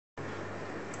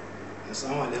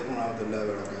Assalamu alaikum warahmatullahi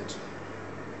wabarakatuh.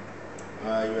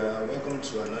 You are welcome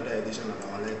to another edition of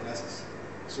our online classes.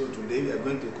 So today we are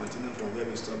going to continue from where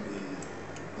we stopped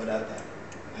the other time.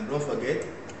 And don't forget,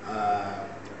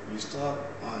 we stopped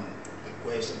on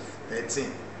question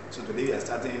 13. So today we are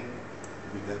starting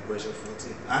with the question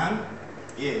 14. And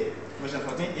yeah, question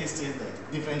 14 is states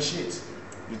that differentiate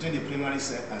between the primary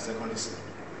cell and secondary cell.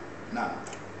 Now,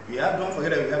 don't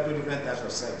forget that we have two different types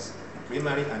of cells,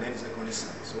 primary and then secondary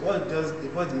cell. So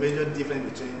what's the major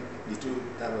difference between the two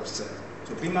types of cells?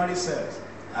 So primary cells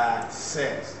are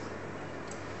cells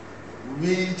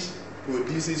which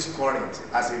produces current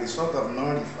as a result of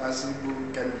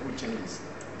non-reversible chemical changes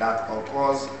that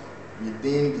occurs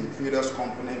within the various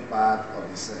component part of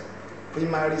the cell.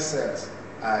 Primary cells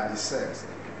are the cells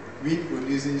which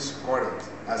produces current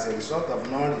as a result of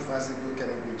non-reversible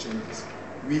chemical changes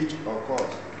which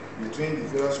occurs between the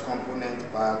various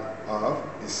component part of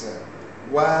the cell,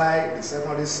 while the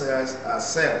secondary cells are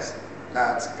cells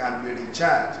that can be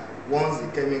recharged once the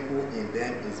chemical in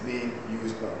them is being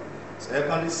used up.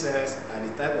 Secondary cells are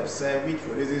the type of cell which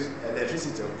produces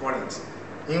electricity or current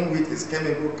in which its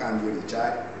chemical can be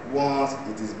recharged once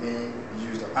it is being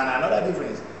used up. And another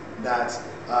difference that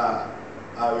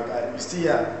we see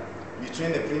here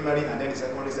between the primary and then the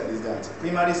secondary cell is that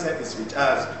primary cell is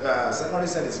recharged, secondary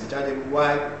cell is rechargeable,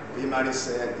 while primary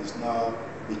cell is not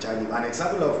rechargeable. An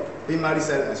example of primary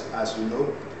cell, as you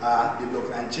know, are the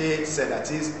Lagrange cell,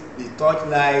 that is the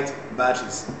torchlight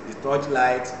batteries. The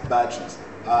torchlight batteries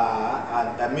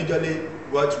and majorly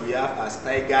what we have as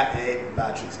tiger egg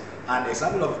batteries. An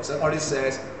example of secondary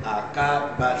cells are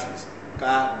car batteries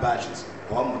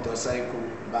or motorcycle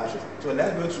batteries. So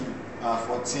let's go to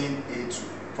 14A2.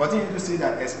 14A2 says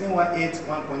that explain why 8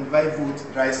 1.5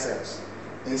 volt drive cells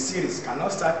in series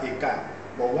cannot start a car,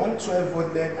 but one 12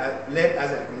 volt lead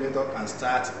acid accumulator can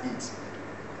start it.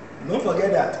 Don't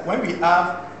forget that when we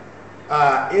have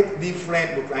 8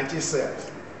 different Lagrange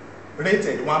cells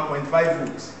rated 1.5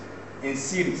 volts in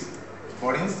series,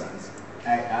 for instance,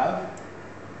 I have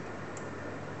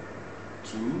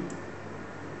 2,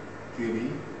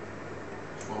 3,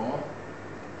 4,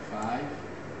 5,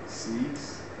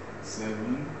 6,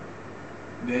 7,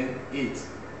 then 8.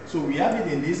 So we have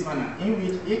it in this manner, in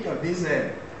which each of these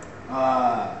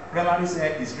primary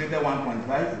cell is rated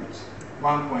 1.5 volts,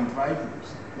 1.5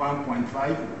 volts,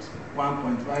 1.5 volts,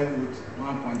 1.5 volts,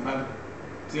 1.5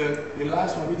 till the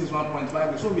last one, which is 1.5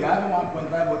 volts. So we have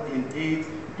 1.5 volt in 8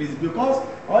 places because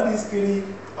all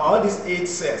these 8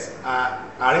 cells are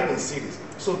arranged in series.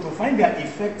 So to find their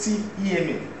effective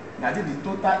EMF, that is the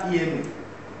total EMF,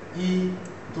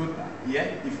 total, yeah,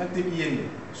 effective EMF.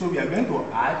 So we are going to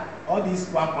add all these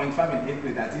 1.5 in 8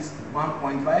 places, that is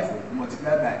 1.5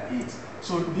 multiplied by 8.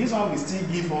 So this one will still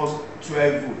give us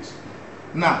 12 volts.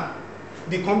 Now,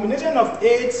 the combination of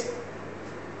 8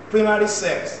 primary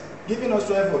cells giving us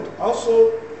 12 volts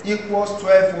also equals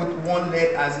 12 volt one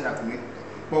lead acid accumulator.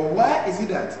 But why is it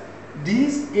that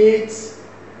these 8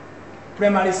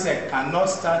 primary cells cannot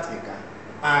start a car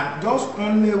and just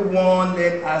only one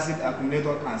lead acid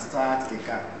accumulator can start a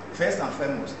car? First and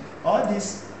foremost, all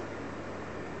these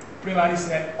primary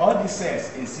cells, all these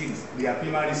cells in series, they are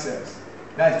primary cells.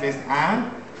 That's the first.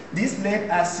 And this lead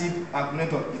acid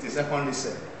accumulator is a secondary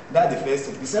cell. That's the first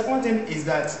thing. The second thing is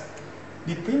that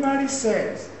the primary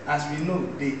cells, as we know,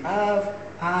 they have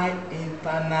high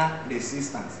internal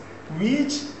resistance,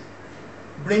 which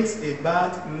brings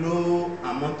about low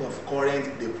amount of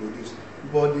current they produce.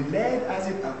 But the lead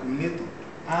acid accumulator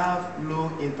have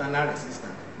low internal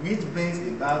resistance, which brings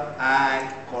about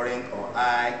high current or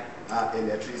high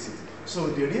electricity. So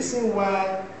the reason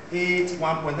why 8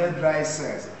 1.8 drive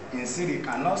cells in series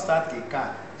cannot start a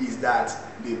car is that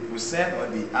they possess or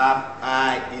they have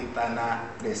high internal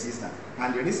resistance.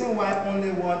 And the reason why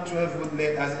only one 12 volt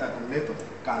lead acid accumulator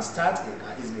can start a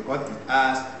car is because it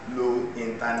has low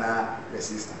internal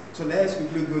resistance. So let's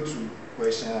quickly go to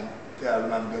question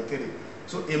 3.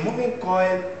 So a moving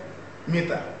coil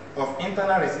meter of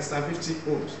internal resistance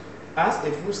 50 ohms has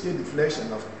a full-scale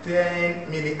deflection of 10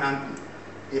 milliampere.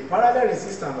 A parallel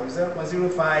resistance of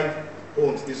 0.05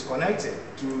 ohms is connected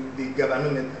to the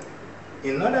galvanometer.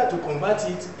 In order to convert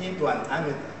it into an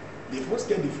ammeter, the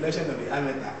full-scale deflection of the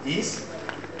ammeter is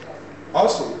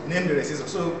also named the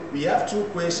resistance. So we have 2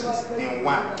 questions in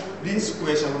one. This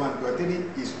question from 3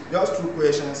 is just 2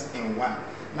 questions in one.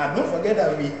 Now don't forget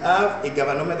that we have a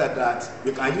galvanometer that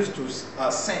we can use to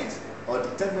sense or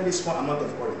detect very small amount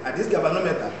of current. And this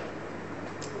galvanometer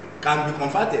can be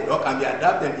converted or can be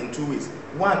adapted in 2 ways.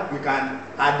 One, we can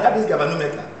adapt this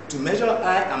galvanometer to measure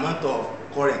high amount of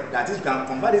current. That is, we can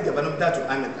convert this galvanometer to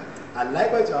ammeter. And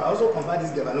likewise, you can also convert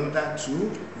this galvanometer to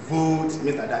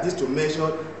voltmeter, that is to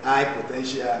measure high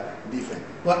potential difference.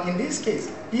 But in this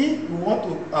case, if you want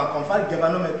to convert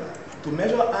galvanometer to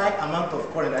measure high amount of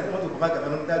current, I don't want to convert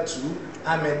galvanometer to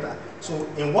ammeter. So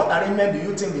in what arrangement do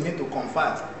you think we need to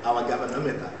convert our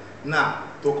galvanometer? Now,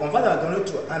 to convert our galvanometer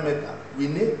to ammeter, we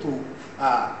need to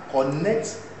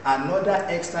connect another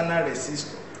external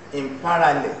resistor in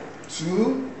parallel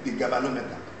to the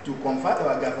galvanometer to convert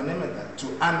our galvanometer to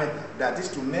ammeter, that is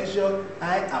to measure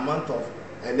high amount of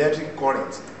electric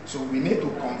current. So we need to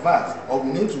convert, or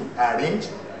we need to arrange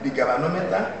the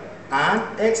galvanometer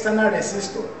and external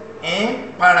resistor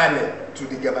in parallel to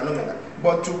the galvanometer.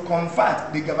 But to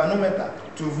convert the galvanometer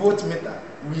to voltmeter,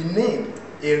 we need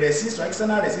a resistor,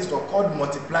 external resistor called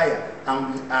multiplier,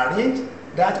 and we arrange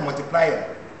that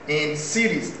multiplier in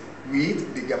series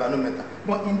with the galvanometer.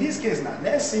 But in this case now,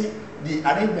 let's see the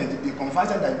arrangement, the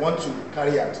conversion that I want to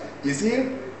carry out. Is it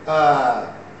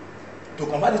to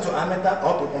convert it to ammeter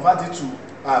or to convert it to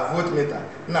voltmeter?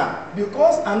 Now,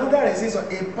 because another resistor,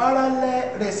 a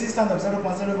parallel resistance of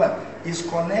 0.05 is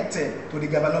connected to the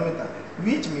galvanometer,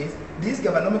 which means this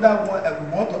galvanometer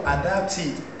we want to adapt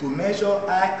it to measure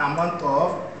high amount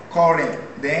of current.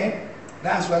 Then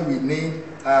that's why we need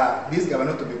this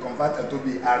galvanometer to be converted, to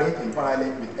be arranged in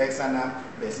parallel with external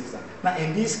resistance. Now,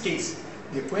 in this case,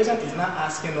 the question is now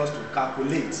asking us to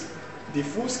calculate the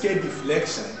full-scale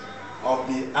deflection of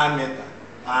the ammeter,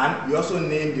 and we also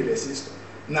name the resistor.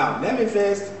 Now, let me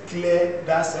first clear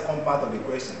that second part of the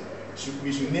question.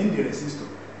 We should name the resistor.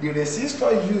 The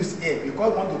resistor used here,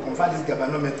 because we want to convert this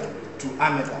galvanometer to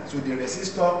ammeter, so the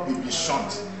resistor will be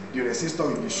shunt. The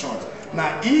resistor will be shunt.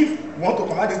 Now, if we want to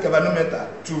convert this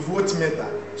galvanometer to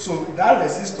voltmeter, so that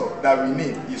resistor that we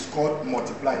need is called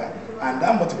multiplier, and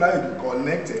that multiplier will be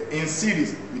connected in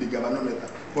series with the galvanometer.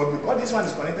 But because this one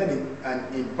is connected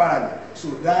in parallel, so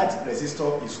that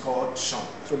resistor is called shunt.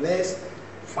 So let's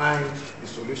find the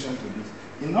solution to this.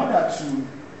 In order to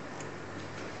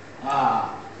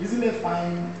easily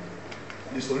find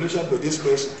the solution to this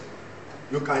question,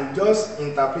 you can just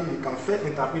interpret, you can first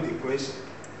interpret the question,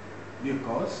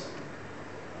 because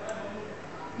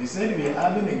they said we are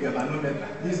having a galvanometer.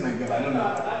 This is my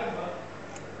galvanometer.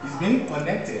 It's being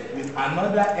connected with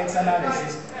another external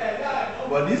resistor,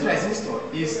 but this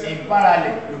resistor is in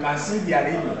parallel. You can see the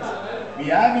arrangement.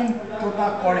 We are having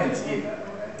total current here,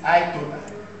 I total.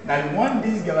 Now you want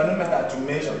this galvanometer to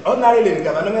measure. Ordinarily, the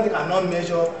galvanometer cannot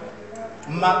measure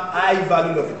high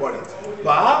value of current.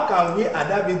 But how can we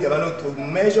adapt this galvanometer to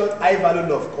measure high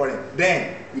value of current?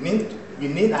 Then we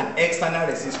need an external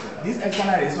resistor. This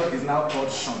external resistor is now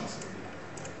called shunt.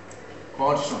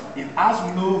 It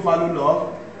has no value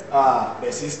of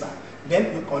resistance.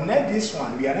 Then we connect this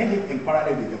one, we arrange it in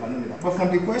parallel with the galvanometer. But from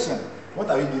the question, what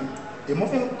are we doing? A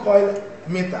moving coil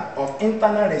meter of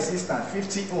internal resistance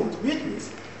 50 ohms, which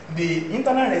means the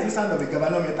internal resistance of the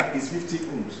galvanometer is 50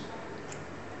 ohms.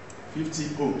 50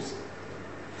 ohms.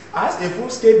 Has a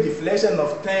full-scale deflection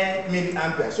of 10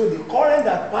 milliampere. So the current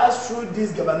that passes through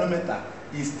this galvanometer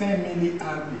is 10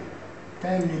 milliampere.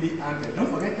 10 milliampere.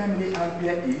 Don't forget 10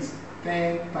 milliampere is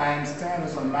 10 times 10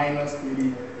 to the minus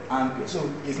 3 ampere. So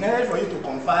it's necessary for you to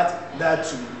convert that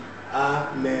to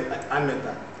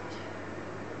ammeter.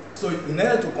 So it's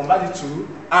necessary to convert it to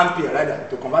ampere, rather,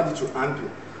 to convert it to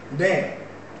ampere. Then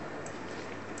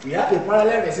we have a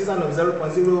parallel resistance of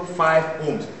 0.05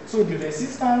 ohms. So the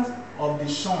resistance of the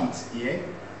shunt here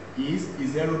is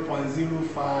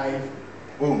 0.05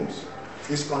 ohms.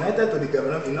 It's connected to the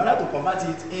galvanometer. In order to convert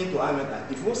it into ammeter,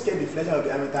 the full scale deflection of the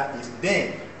ammeter is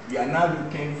then we are now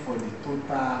looking for the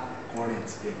total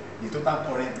current here. The total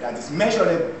current that is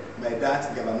measurable by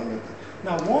that galvanometer.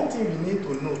 Now, one thing we need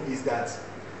to know is that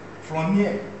from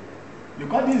here,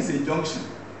 because this is a junction,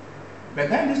 by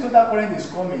the time this total current is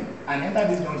coming and enter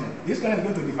this junction, this current is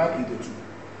going to divide into two.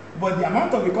 But the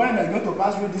amount of the current that is going to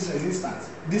pass through this resistance,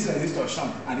 this resistor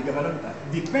shunt and the galvanometer,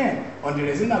 depend on the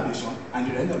resistance of the shunt and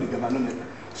the resistance of the galvanometer.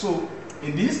 So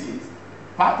in this case,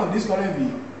 part of this current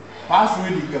will pass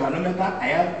through the galvanometer, I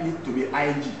have it to be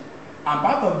Ig. And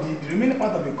part of the remaining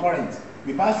part of the current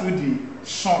will pass through the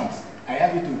shunt, I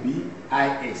have it to be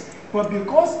Is. But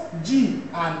because G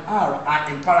and R are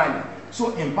in parallel,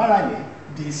 so in parallel,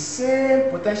 the same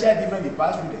potential difference will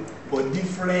pass through them, but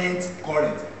different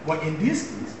current. But in this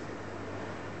case,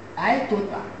 I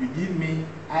total will give me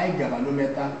I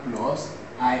galvanometer plus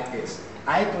Is.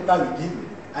 I total will give me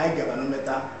I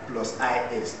galvanometer plus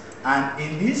Is. And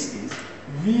in this case,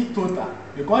 V total,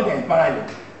 because they are in parallel,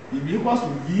 will be equals to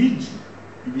Vg,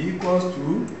 will be equals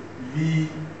to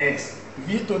Vs.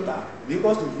 V total will be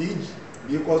equals to Vg, will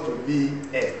be equals to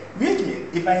Vs. Which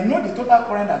means, if I know the total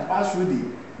current that passes through the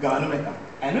galvanometer.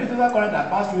 I know the total current that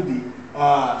passed through the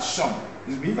shunt.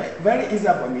 It will be very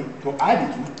easier for me to add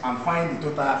the two and find the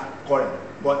total current.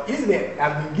 But easily,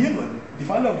 I've been given the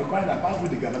value of the current that passed through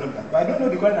the galvanometer, but I don't know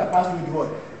the current that passed through the what?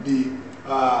 The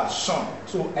shunt.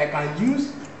 So I can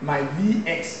use my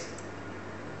Vs.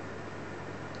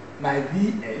 My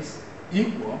Vs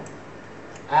equal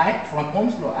from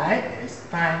Ohm's law, Is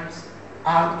times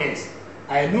Rs.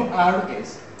 I know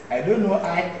Rs, I don't know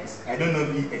Is, I don't know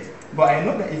Vs. But I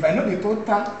know that if I know the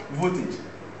total voltage,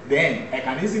 then I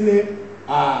can easily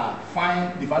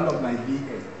find the value of my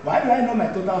Vs. Why do I know my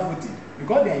total voltage?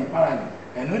 Because they are in parallel.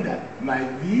 I know that my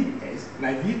Vs,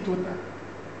 my V total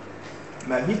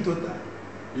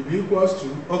will be equals to,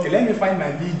 okay, let me find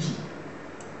my Vg.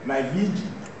 My Vg,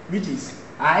 which is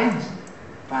Ig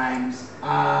times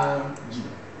Rg.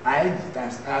 Ig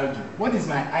times Rg. What is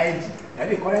my Ig?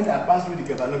 That is the current that passed through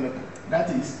the galvanometer. That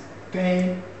is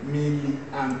 10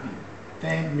 milliampere.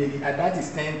 10 milli, and that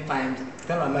is 10 times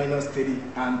 10 to the minus 3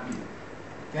 ampere.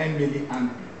 10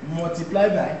 milliampere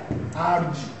multiplied by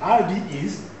Rg. Rg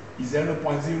is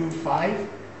 0.05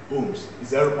 ohms.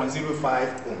 0.05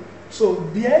 ohms. So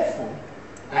therefore,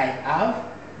 I have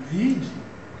Vg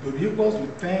to be equals to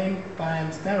 10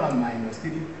 times 10 to the minus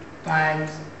 3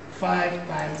 times 5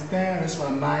 times 10 raised to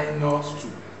the minus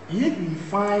 2. If we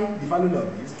find the value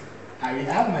of this, I will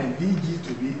have my Vg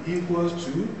to be equals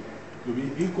to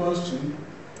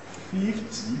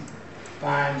 50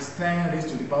 times 10 raised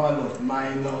to the power of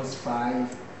minus 5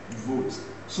 volts.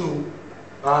 So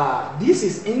this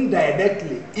is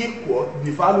indirectly equal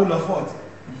the value of what?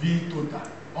 V total.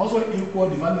 Also equal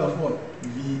the value of what?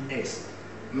 Vs.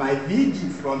 My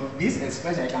Vg from this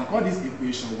expression, I can call this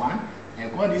equation 1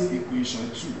 and call this equation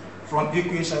 2. From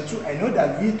equation 2, I know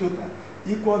that V total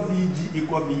equal Vg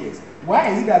equal Vs. Why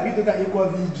is it that V total equal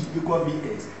Vg equal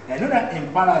Vs? I know that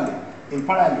in parallel,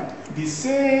 the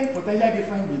same potential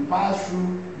difference will pass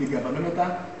through the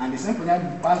galvanometer and the same potential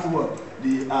will pass through what?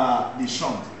 The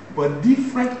shunt. But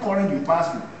different current will pass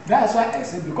through. That's why I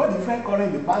said, because different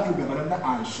current will pass through galvanometer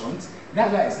and shunt,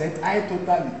 that's why I said I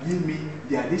total will give me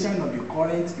the addition of the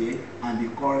current A and the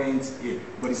current A.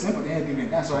 But the same potential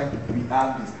difference, that's why we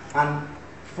have this. And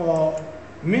for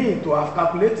me to have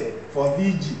calculated for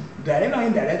Vg, directly or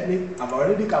indirectly, I've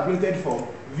already calculated for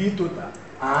V total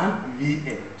and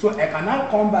Va. So I can now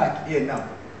come back here now.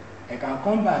 I can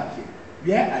come back here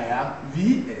where I have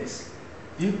Vs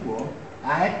equal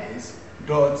Is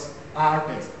dot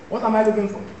Rs. What am I looking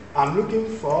for? I'm looking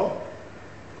for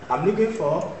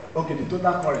okay, the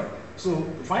total current. So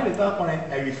to find the total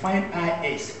current, I will find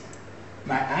Is.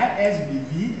 My Is will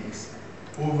be Vs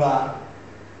over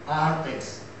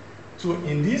Rs. So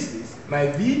in this case, my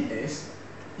Vs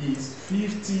is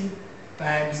 50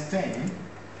 times 10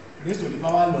 raised to the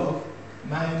power of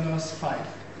minus 5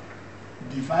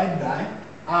 divided by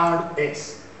Rs.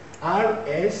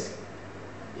 Rs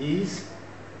is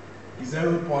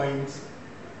 0.05.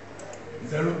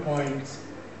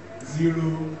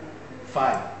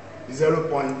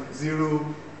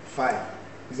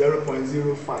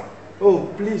 0.05. Oh,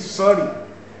 please,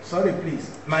 sorry, please.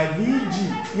 My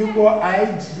Vg equal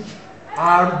Ig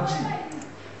Rg.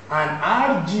 And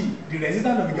Rg, the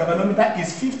resistance of the galvanometer,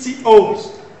 is 50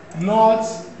 ohms, not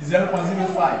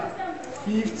 0.05.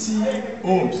 50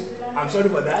 ohms. I'm sorry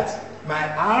for that. My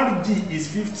Rg is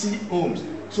 50 ohms.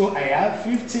 So I have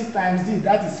 50 times this,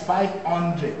 that is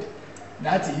 500.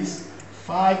 That is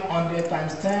 500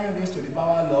 times 10 raised to the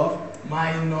power of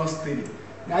minus 3.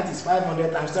 That is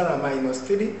 500 times 10 raised to minus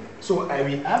 3. So I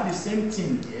will have the same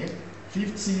thing here.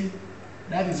 50,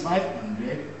 that is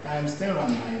 500 times 10 raised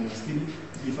to minus 3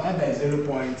 divided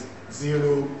by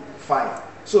 0.05.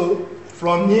 So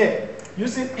from here,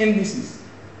 using indices,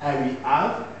 I will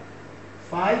have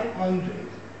 500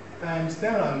 times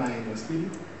 10 raised to minus 3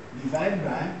 divided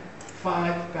by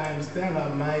 5 times 10 raised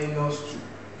to minus 2.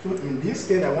 So in this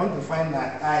case, I want to find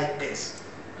my Is.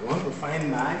 I want to find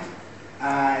my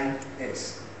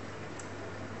Is.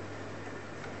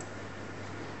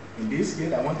 In this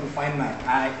case, I want to find my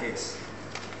Is.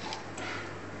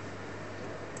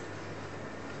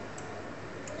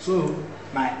 So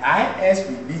my Is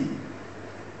will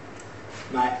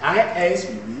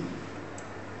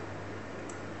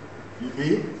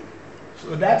be,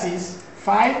 so that is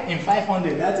 5 in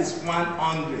 500, that is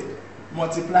 100,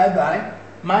 multiplied by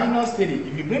minus 3.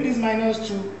 If you bring this minus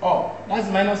 2 up, that's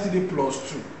minus 3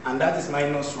 plus 2, and that is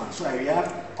minus 1. So I will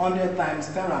have 100 times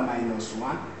 10 raised to minus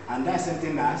 1, and that's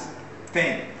something as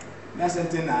 10. That's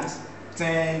something as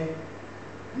 10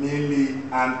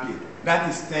 milliampere. That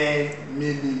is 10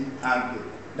 milliampere.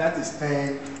 That is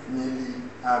 10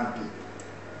 milliampere.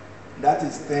 That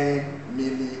is 10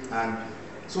 milliampere.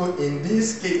 So in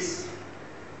this case,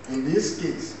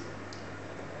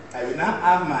 I will now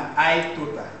have my I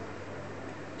total.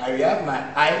 I will have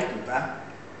my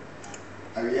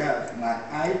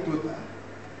I total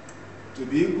to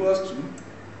be equals to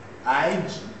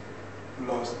IG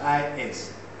plus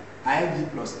IS. IG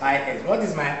plus IS. What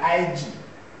is my IG?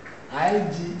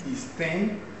 IG is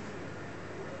 10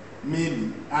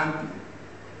 milliampere.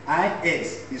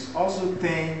 IS is also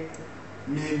 10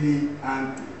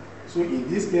 milliampere. So in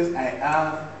this case, I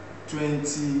have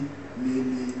 20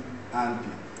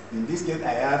 milliampere. In this case,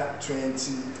 I have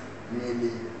 20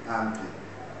 milliampere.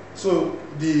 So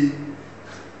the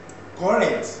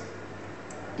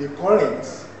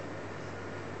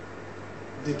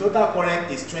total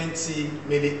current is 20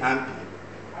 milliampere.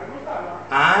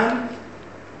 And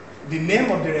the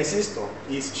name of the resistor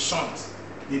is shunt.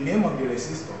 The name of the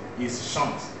resistor is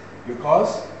shunt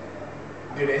because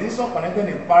the resistor connected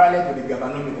in parallel to the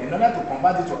galvanometer in order to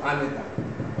convert it to ammeter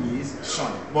is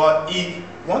shunt. But if you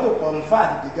want to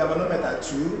convert the galvanometer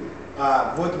to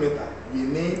voltmeter, we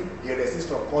need a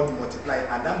resistor called multiplier,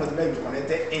 and that multiplier is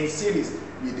connected in series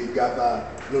with the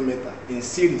galvanometer. In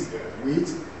series with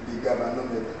the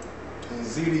galvanometer. In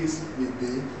series with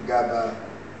the galvanometer.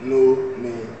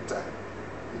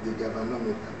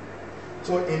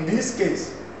 So in this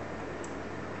case,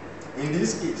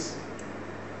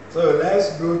 so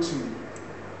let's go to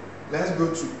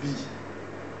B.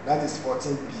 That is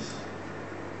 14B.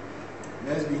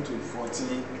 Let's go to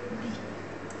 14B.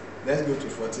 Let's go to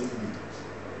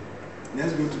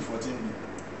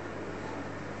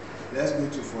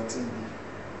 14B.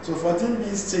 So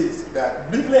 14B says that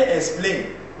briefly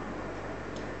explain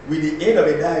with the aid of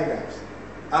a diagram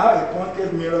how a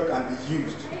concave mirror can be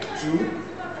used to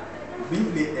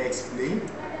briefly explain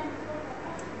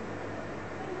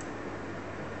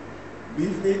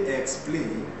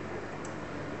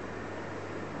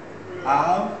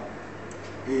how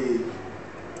a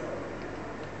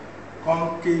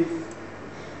concave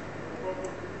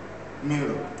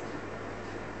mirror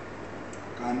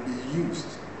can be used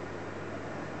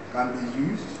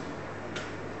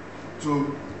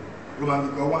to Roman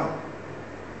figure 1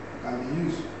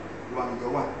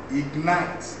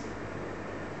 ignite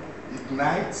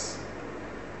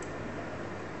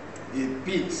a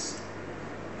piece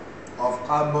of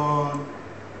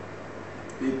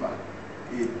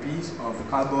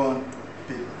carbon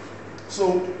paper.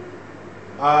 So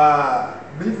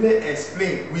briefly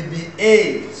explain with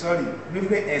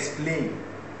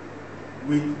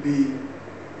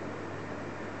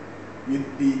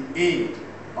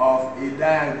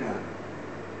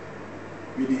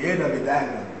the aid of a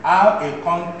diagram. How a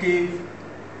concave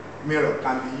mirror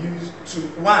can be used to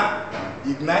 1.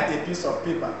 Ignite a piece of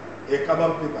paper, a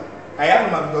carbon paper. I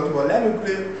have Roman figure 2, but let me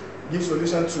give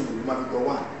solution to Roman figure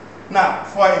 1. Now,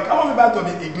 for a carbon paper to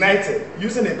be ignited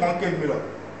using a concave mirror,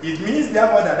 it means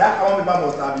therefore that carbon paper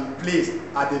must have been placed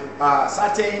at a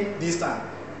certain distance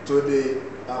to the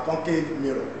concave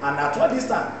mirror. And at what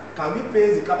distance can we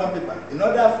place the carbon paper in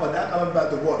order for that carbon paper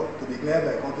to work, to be ignited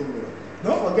by a concave mirror?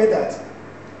 Don't forget that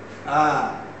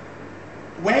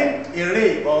when a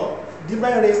ray or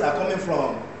different rays are coming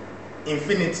from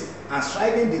infinity and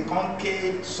striking the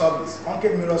concave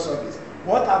mirror surface,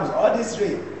 what happens? All these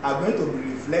rays are going to be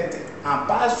reflected and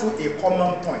pass through a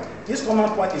common point. This common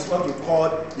point is what we call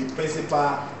the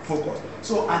principal focus.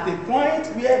 So at the point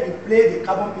where we place the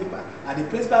carbon paper at the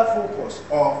principal focus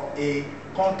of a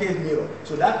concave mirror,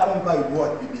 so that carbon paper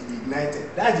will be ignited.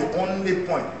 That's the only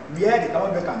point where the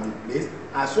carbon paper can be placed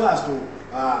as well as to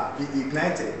be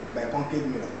ignited by a concave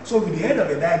mirror. So with the aid of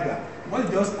a diagram, what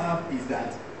you just have is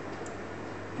that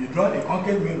you draw the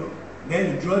concave mirror,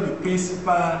 then you draw the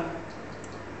principal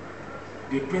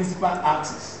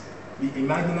axis, the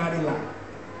imaginary line.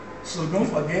 So don't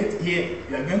forget here,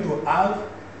 you are going to have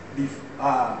the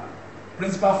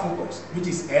principal focus, which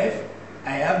is F.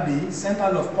 I have the center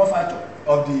of curvature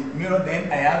of the mirror, then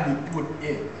I have the pole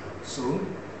A. So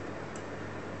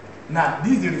now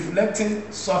this is the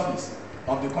reflecting surface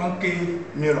of the concave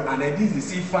mirror, and then this is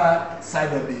the cipher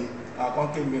side of the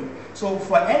concave mirror. So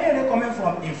for any ray coming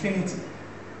from infinity,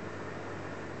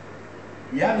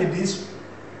 we have this.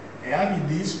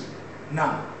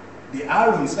 Now the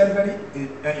arrow is very,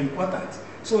 very important.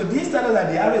 So this tells us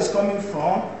that the arrow is coming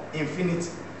from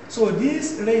infinity. So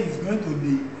this ray is going to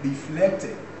be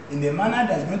reflected in a manner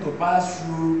that is going to pass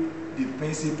through the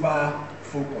principal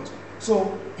focus.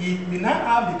 So if we now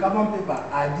have the carbon paper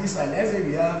at this side, let's say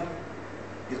we have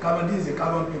the carbon, this is the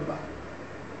carbon paper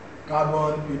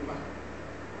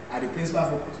at the principal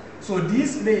focus. So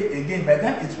this ray again, by the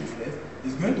time it reflects,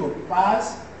 is going to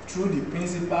pass through the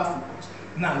principal focus.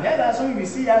 Now, let us assume we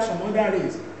see here some other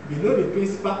rays below the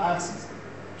principal axis,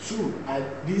 true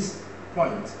at this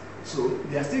point. So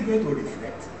they are still going to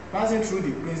reflect, passing through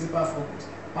the principal focus,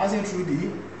 passing through the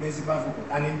principal focus.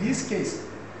 And in this case,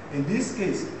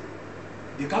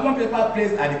 the carbon paper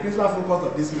placed at the principal focus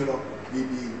of this mirror will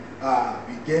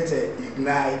get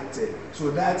ignited.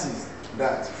 So that is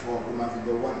that for Roman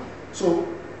figure 1. So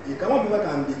the carbon paper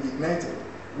can be ignited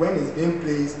when it's being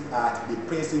placed at the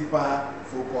principal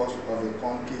focus of a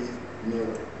concave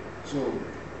mirror. So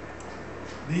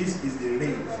this is the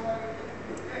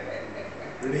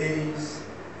rays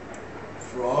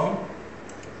from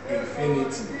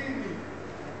infinity.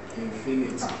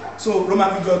 So Roman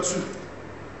figure 2.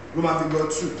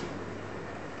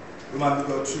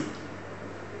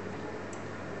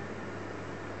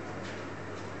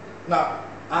 Now,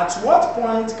 at what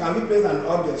point can we place an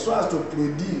object so as to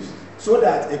produce, so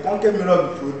that a concave mirror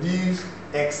will produce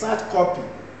exact copy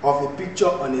of a picture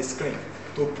on a screen?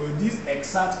 To produce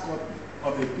exact copy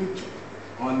of a picture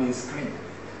on a screen.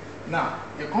 Now,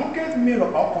 a concave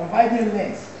mirror or converging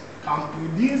lens can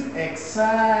produce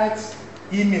exact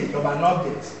image of an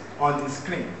object on the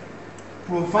screen,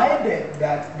 provided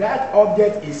that that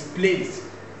object is placed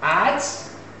at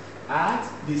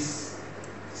this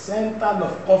center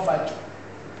of curvature.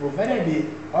 Provided the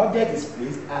object is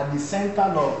placed at the center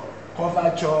of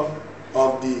curvature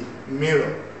of the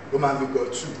mirror. Roman figure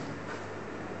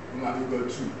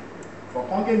 2. For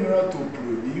concave mirror to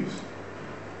produce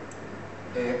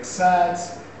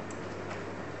exact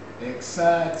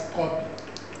copy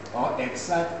or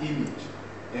exact image,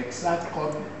 exact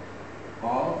copy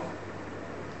of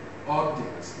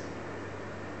objects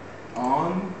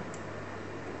on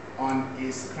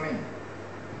a screen.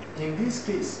 In this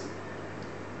case,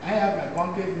 I have a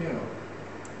concave mirror,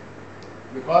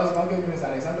 because concave mirror is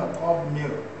an example of curved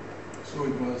mirror, so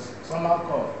it was somehow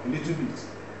curved a little bit.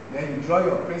 Then you draw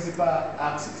your principal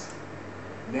axis.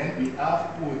 Then we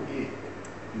have pole A.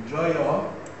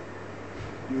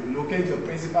 You locate your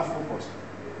principal focus.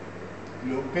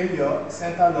 You locate your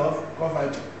center of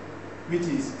curvature, which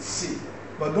is C.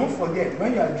 But don't forget,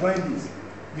 when you are drawing this,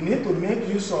 you need to make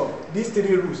use of these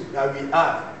 3 rules that we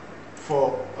have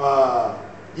for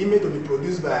image to be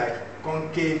produced by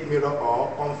concave mirror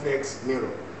or convex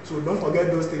mirror. So don't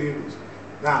forget those 3 rules.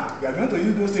 Now, we are going to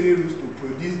use those 3 rules to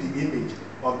produce the image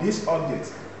of this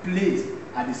object placed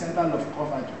at the center of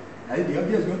curvature. That is, the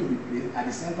object is going to be placed at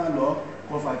the center of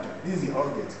curvature. This is the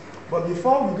object. But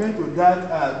before we go into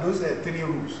that, those 3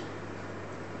 rules,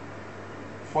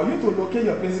 for you to locate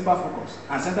your principal focus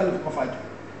and center of curvature,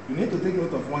 you need to take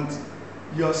note of one thing.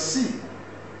 Your C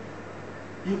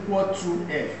equal to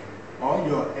F, or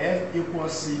your F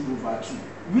equals C over 2,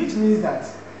 which means that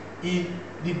if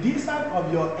the distance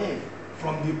of your F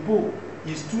from the pole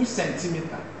is 2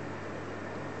 centimeters,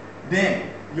 then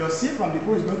your C from the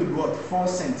pole is going to be what? 4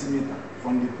 centimeters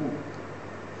from the pole.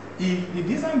 If the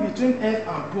distance between F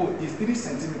and pole is 3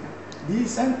 centimeters, the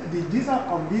distance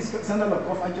of this center of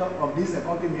curvature of this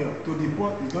concave mirror to the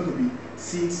pole is going to be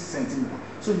 6 centimeters.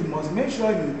 So you must make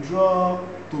sure you draw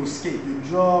to scale. You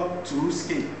draw to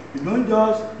scale. You don't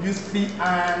just use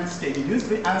freehand scale. If you use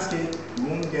freehand scale, you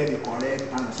won't get the correct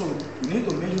answer. So you need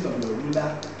to make use of your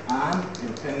ruler and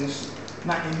your pencil.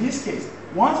 Now in this case,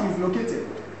 once we've located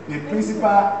the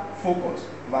principal focus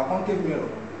of our concave mirror,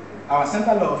 our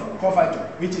center of curvature,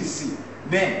 which is C,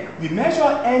 then we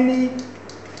measure any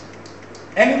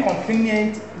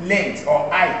convenient length or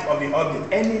height of the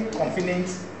object, any convenient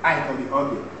height of the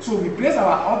object. So we place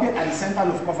our object at the center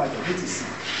of curvature, which is C.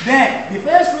 Then the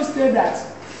first rule states that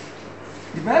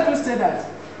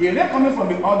a ray coming from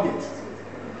the object,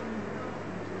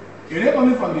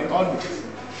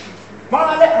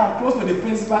 parallel and close to the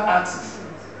principal axis,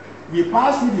 we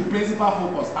pass through the principal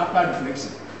focus after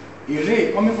reflection. A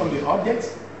ray coming from the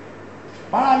object,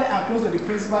 parallel and close to the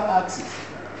principal axis,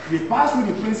 we pass through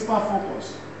the principal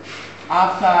focus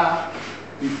after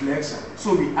reflection.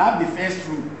 So we have the first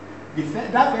rule.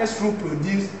 That first rule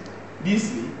produced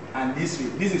this way and this way.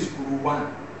 This is rule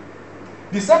 1.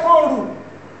 The second rule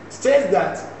states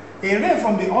that a ray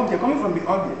from the object, coming from the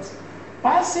object,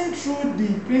 passing through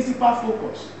the principal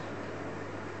focus,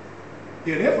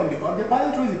 a ray from the object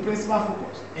passing through the principal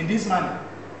focus in this manner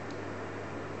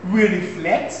will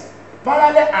reflect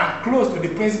parallel and close to the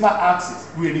principal axis.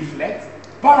 Will reflect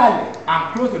parallel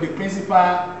and close to the principal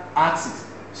axis.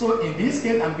 So in this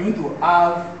case, I'm going to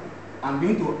have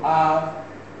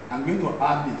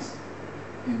this.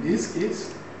 In this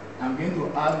case, I'm going to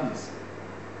have this.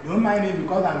 Don't mind it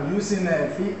because I'm using a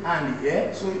free hand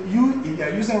here. So if you are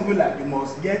using ruler, you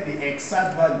must get the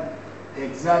exact value.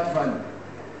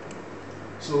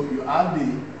 So you have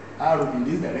the arrow in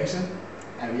this direction,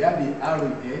 and we have the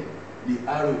arrow here, the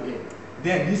arrow here.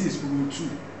 Then this is rule 2.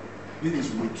 This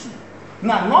is rule 2.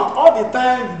 Now, not all the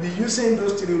time we'll be using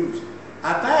those 3 rules.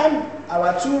 At times,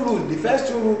 our 2 rules, the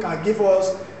first 2 rules can give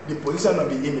us the position of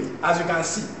the image. As you can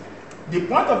see, the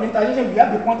point of intersection, we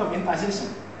have the point of intersection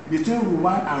between rule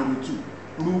 1 and rule 2.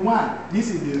 Rule 1, this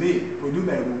is the ray produced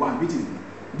by rule 1, which is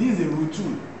this is the rule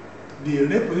 2. The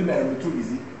ray produced by rule 2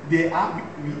 is it. They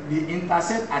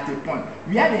intersect at a point.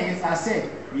 Where they intersect,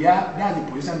 that's the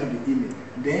position of the image.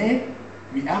 Then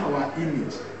we have our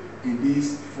image in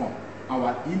this form.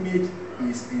 Our image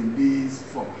is in this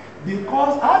form.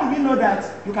 Because how do we know that?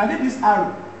 You can take this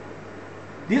arrow.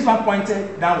 This one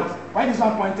pointed downwards. Why this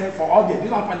one pointed for object?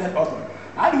 This one pointed upward.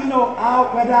 How do we know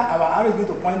whether our arrow is going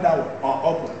to point downward or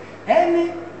upward?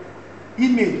 Any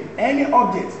image, any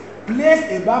object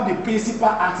placed above the principal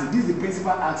axis. This is the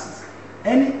principal axis.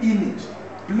 Any image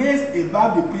placed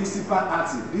above the principal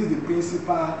axis. This is the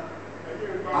principal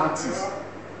axis.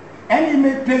 Any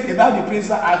image placed above the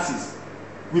principal axis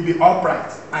will be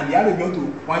upright, and the arrow is going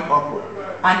to point upward.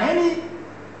 And any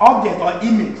object or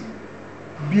image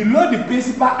below the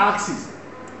principal axis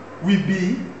will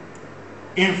be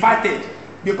inverted,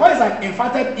 because it's an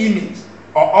inverted image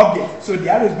or object, so the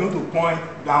arrow is going to point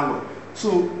downward.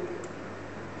 So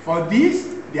for this,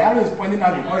 the arrow is pointing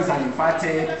out because it's an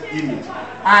inverted image.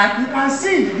 And you can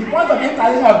see the point of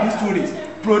intersection of these 2 rays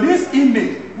produce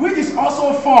image, which is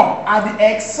also formed at the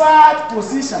exact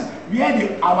position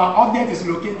where our object is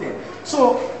located.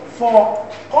 So for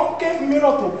concave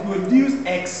mirror to produce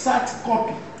exact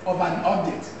copy of an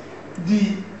object,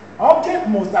 the object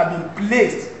must have been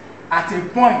placed at a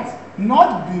point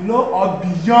not below or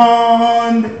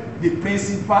beyond the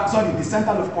principal, the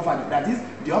center of curvature. That is,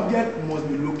 the object must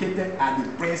be located at the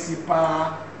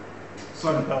principal,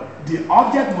 the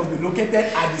object must be located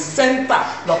at the center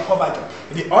of curvature.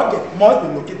 The object must be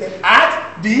located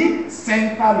at the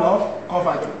center of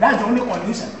curvature. That's the only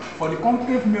condition for the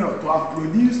concave mirror to have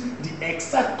produced the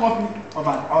exact copy of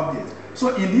an object.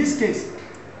 So in this case,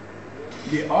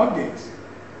 the object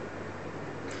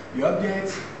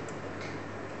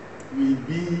will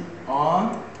be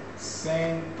on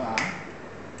center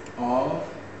of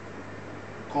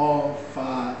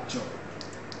curvature.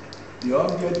 The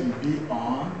object will be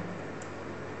on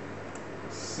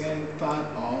center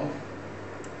of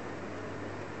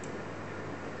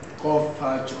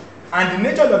curvature. And the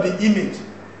nature of the image,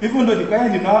 even though the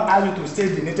question did not ask you to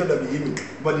state the nature of the image,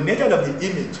 but the nature of the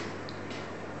image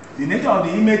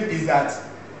is that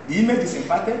the image is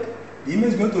inverted. The image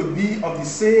is going to be of the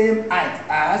same height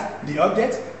as the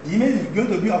object. The image is going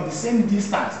to be of the same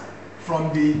distance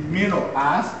from the mirror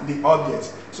as the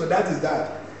object. So that is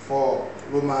that for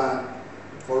Roman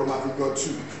figure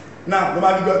 2. Now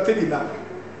Roman figure 3 now.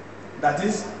 That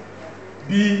is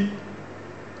B3.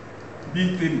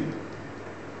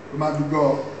 Roman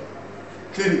figure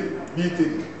 3,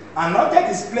 B3. An object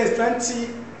is placed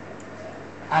 20.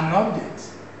 An object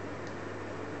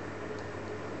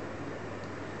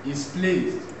is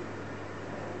placed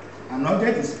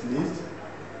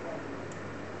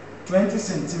 20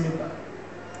 centimeters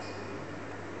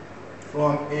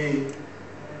from a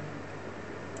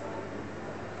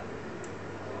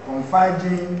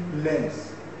converging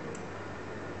lens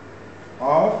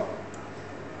of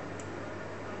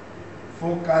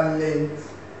focal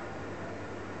length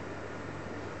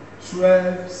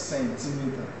 12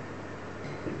 centimeters.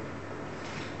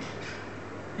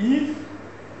 If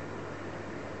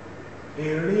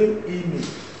a real image,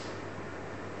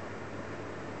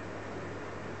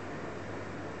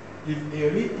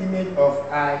 of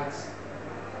height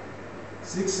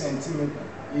 6 centimeters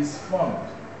is formed,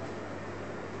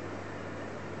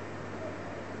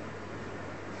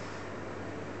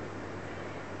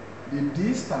 the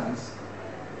distance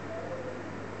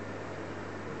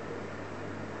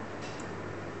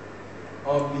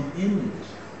of the image,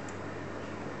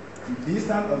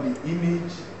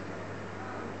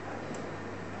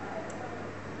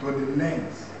 to the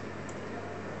length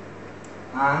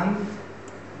and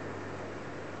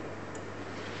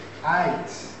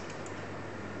height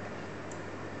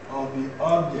of the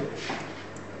object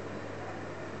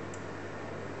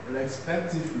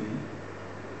respectively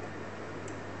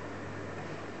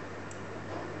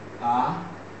are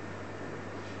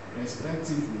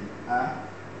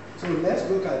so let's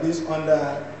look at this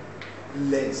under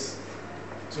lens.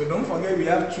 So don't forget we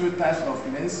have 2 types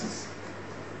of lenses.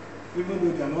 Even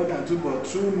though there are more than 2, but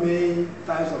 2 main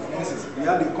types of lenses. We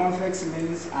have the convex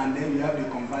lens and then we have the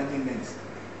converging lens.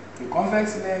 The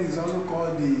convex lens is also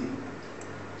called the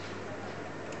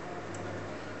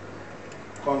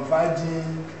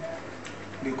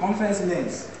convex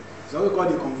lens It's also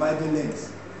called the converging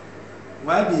lens,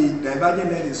 while the diverging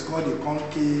lens is called the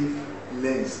concave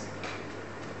lens.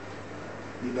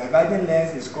 The diverging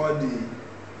lens is called the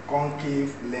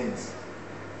concave lens.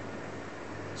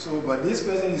 So, but this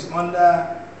question is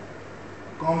under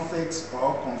convex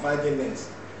or converging lens.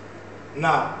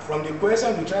 Now, from the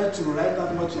question, we try to write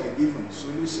out what you are given.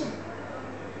 Solution.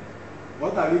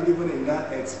 What are you given in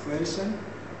that expression?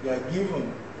 You are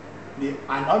given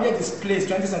an object is placed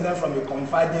 20 cm from a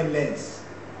converging lens.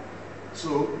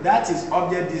 So that is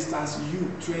object distance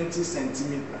u, 20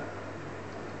 cm.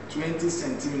 20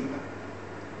 cm.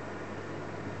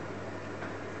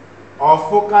 Or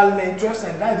focal length, 12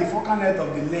 cm. That is the focal length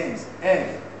of the lens.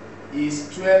 F is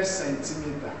 12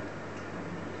 cm.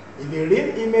 If a real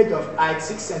image of height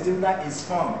 6 cm is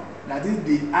formed, that is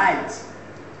the height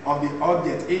of the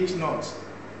object h0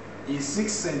 is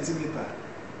 6 cm.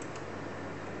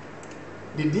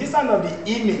 The distance of the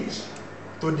image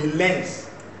to the lens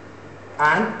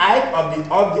and height of the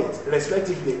object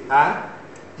respectively are,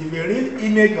 if a real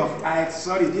image of height,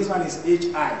 sorry, this one is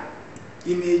hi,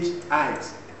 image height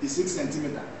is 6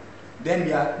 cm. Then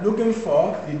we are looking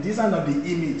for the distance of the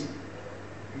image,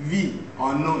 v,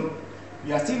 unknown.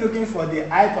 We are still looking for the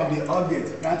height of the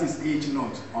object, that is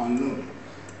h0, unknown.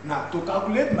 Now, to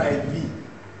calculate my v,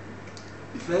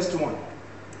 the first one,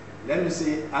 let me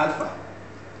say alpha,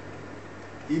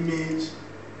 image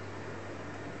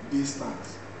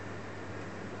distance,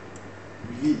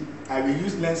 v. I will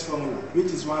use lens formula, which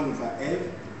is 1 over f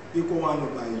equal 1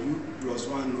 over u plus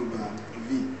 1 over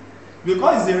v.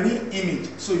 Because it's a real image,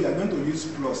 so you are going to use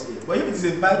plus here. But if it is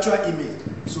a virtual image,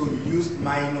 so you use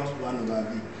minus 1 over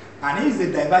v. And if it's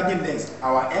a diverging lens,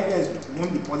 our fs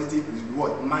won't be positive, is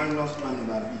what? Minus 1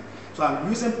 over v. So I'm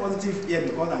using positive here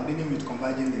because I'm dealing with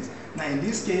converging lens. Now in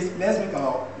this case, let's make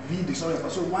our v the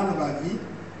solid. So 1 over v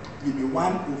will be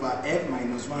 1 over f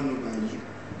minus 1 over u.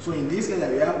 So in this case,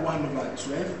 we have 1 over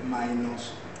 12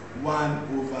 minus 1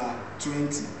 over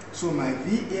 20. So my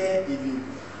v here, if you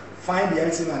find the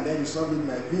LCM and then you solve it,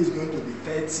 my v is going to be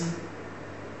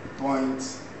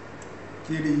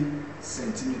 30.3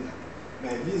 centimeter.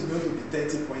 My v is going to be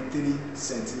 30.3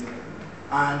 centimeter.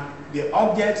 And the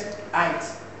object height,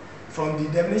 from the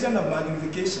definition of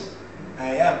magnification,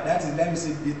 I have, that is, let me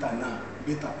say beta now,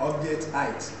 beta, object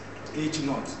height,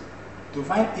 h0. To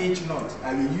find h0,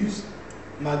 I will use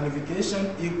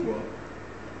magnification equal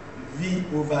v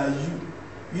over u,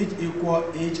 which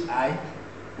equal hi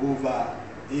over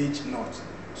h0.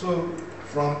 So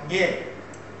from here,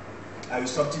 I will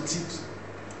substitute.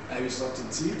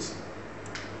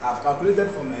 I've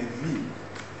calculated for my v.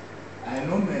 I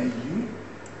know my u.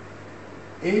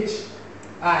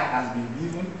 Hi has been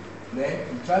given. Then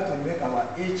we try to make our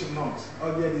h0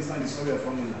 object distance is solve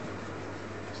formula.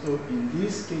 So in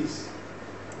this case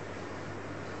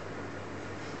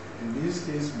we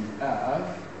have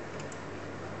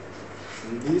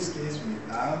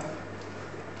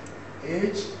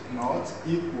h0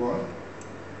 equal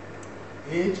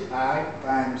hi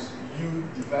times u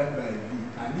divided by v,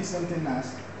 and this is something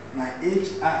as my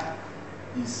hi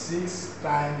is 6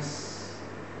 times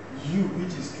u,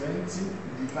 which is 20,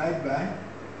 divided by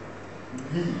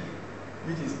v,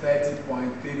 which is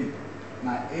 30.3.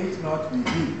 My h0 will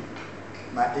be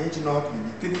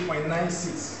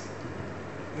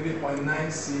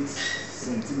 3.96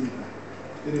 centimeter.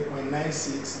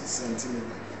 3.96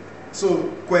 centimeter.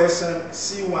 So question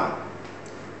C1,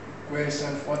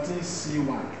 question 14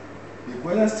 C1. The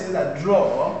question says that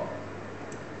draw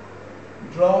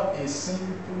a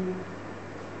simple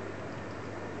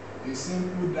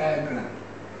diagram.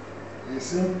 A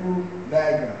simple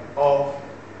diagram of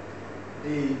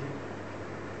a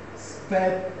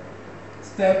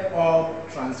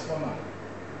step-up transformer.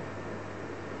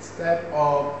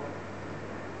 Step-up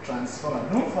transformer.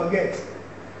 Don't forget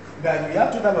that we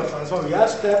have two types of transformer. We have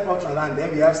step-up transformer and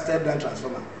then we have step-down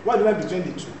transformer. What is the difference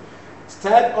between the two?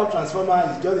 Step-up transformer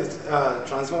is just a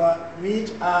transformer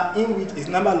in which its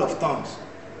number of turns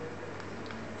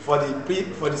for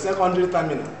the secondary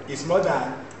terminal is more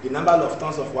than the number of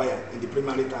turns of wire in the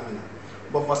primary terminal.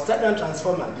 But for step-down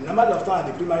transformer, the number of turns at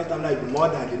the primary terminal is more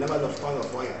than the number of turns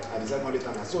of wire at the secondary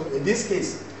terminal. So in this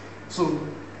case,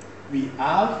 we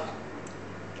have,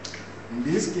 and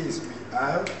this is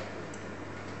I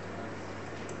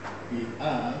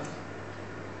have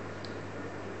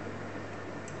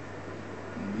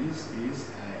in this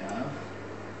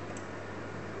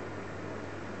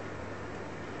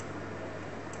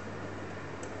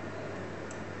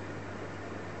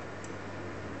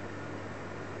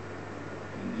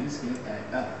case I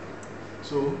have.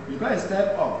 So because I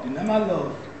step up, the number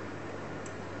of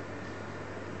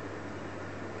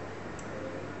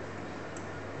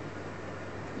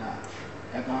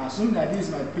assume that this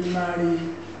is my primary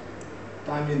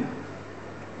terminal.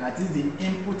 That is the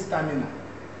input terminal.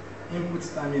 Input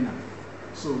terminal.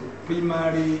 So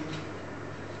primary,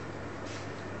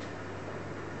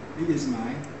 this is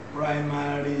my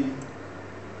primary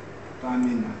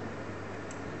terminal.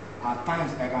 At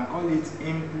times I can call it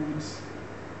input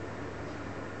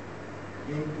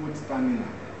terminal.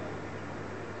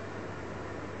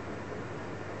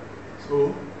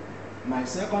 So my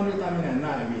secondary terminal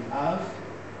now we have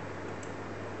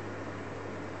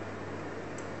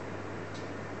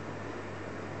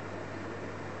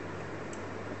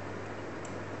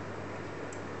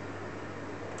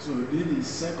so this is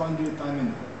secondary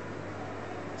terminal,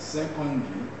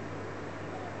 secondary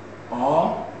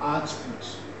or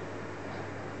output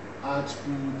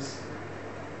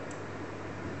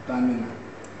terminal.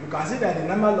 You can see that the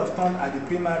number of turns at the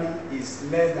primary is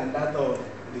less than that of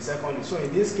the secondary. So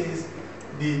in this case,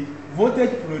 the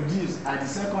voltage produced at the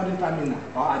secondary terminal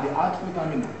or at the output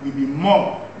terminal will be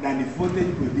more than the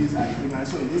voltage produced at the primary.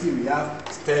 So in this case, we have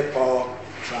step-up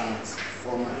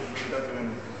transformer.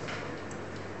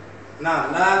 Now,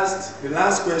 the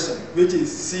last question, which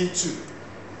is C2.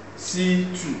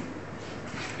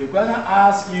 The question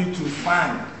asks you to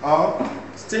find or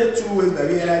state two ways by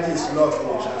which energy is lost in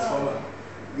the transformer.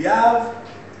 We have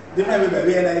different ways by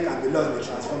which energy can be lost in the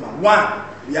transformer. One,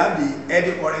 we have the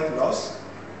eddy current loss.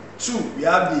 Two, we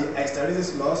have the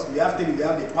hysteresis loss. We have three, we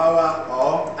have the power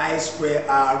or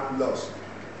I2R loss.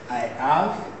 I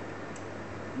have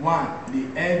one, the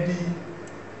eddy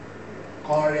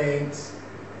current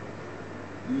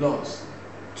loss.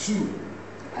 Two,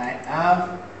 I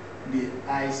have the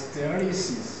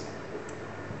hysteresis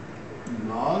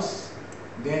loss.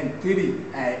 Then three,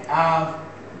 I have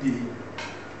the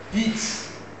heat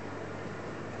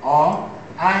or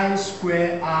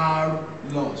I2R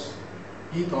loss.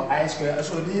 Heat or I2R.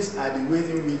 So these are the ways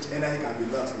in which energy can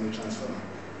be lost in the transformer.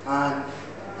 And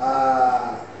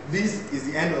this is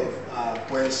the end of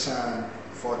question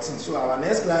 14. So our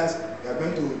next class, we are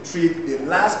going to treat the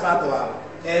last part of our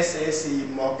SSC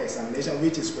mock examination,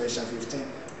 which is question 15.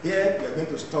 Here we are going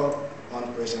to stop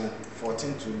on question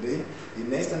 14 today. The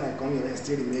next time I come here, I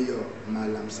still remain your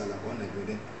Malam Salakon.